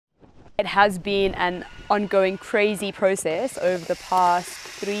It has been an ongoing crazy process over the past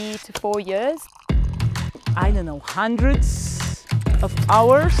 3 to 4 years. I don't know, hundreds of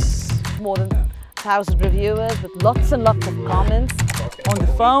hours. More than 1,000 reviewers with lots and lots of comments. On the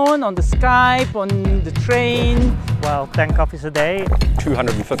phone, on the Skype, on the train. Well, 10 copies a day.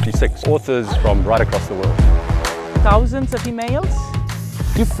 256 authors from right across the world. Thousands of emails.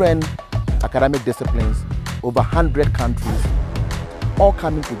 Different academic disciplines, over 100 countries, all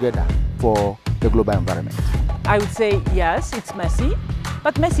coming together for the global environment. I would say yes, it's messy,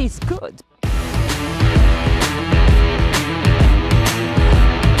 but messy is good.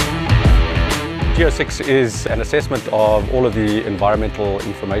 GEO6 is an assessment of all of the environmental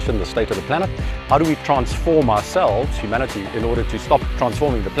information, the state of the planet. How do we transform ourselves, humanity, in order to stop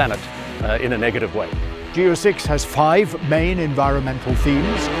transforming the planet in a negative way? GEO6 has 5 main environmental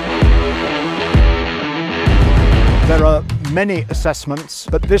themes. There are many assessments,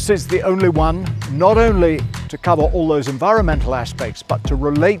 but this is the only one, not only to cover all those environmental aspects, but to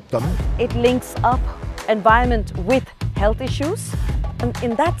relate them. It links up environment with health issues. And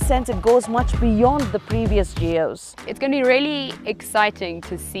in that sense, it goes much beyond the previous GEOs. It's going to be really exciting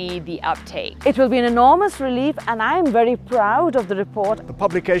to see the uptake. It will be an enormous relief, and I am very proud of the report. The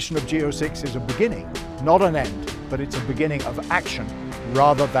publication of GEO6 is a beginning, not an end, but it's a beginning of action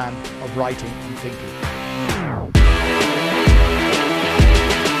rather than of writing and thinking.